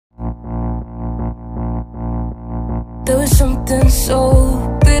There was something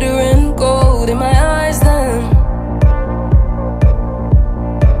so bitter and gold in my eyes then,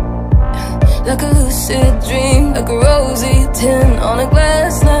 like a lucid dream, like a rosy tin on a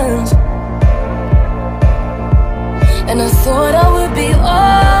glass lens. And I thought I would be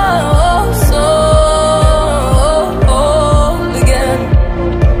oh so old again.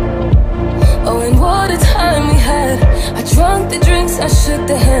 Oh, and what a time we had. I drank the drinks, I shook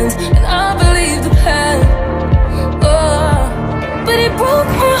the hands, and I believed the plan. Oh, but it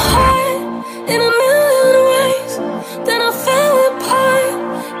broke my heart in a million ways. Then I fell apart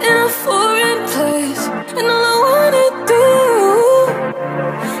in a foreign place, and all I wanna do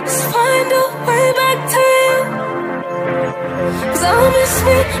is find a way back to you. 'Cause I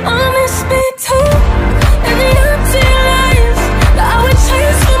miss me too. And the empty lives that I would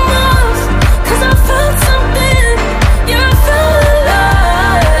chase for miles, 'cause I felt something, yeah, I felt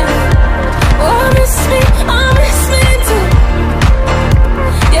alive. Oh, I miss me too.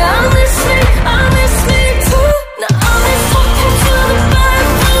 Yeah, I miss me too. Now I miss talking to the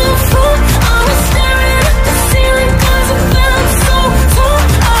bathroom floor. I miss staring at the ceiling 'cause it felt so tall.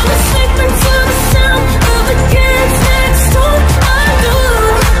 I miss sleeping to the sound of the kids next door. I do.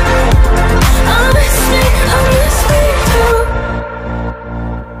 I miss me too.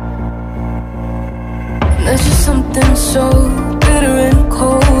 And there's just something so bitter and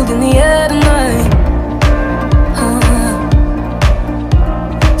cold in the air tonight.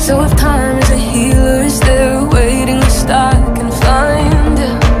 So if time is a healer, is there a waiting list I can find?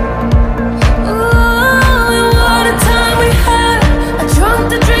 Oh, and what a time we had. I drank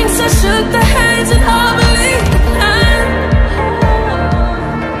the drinks, I shook the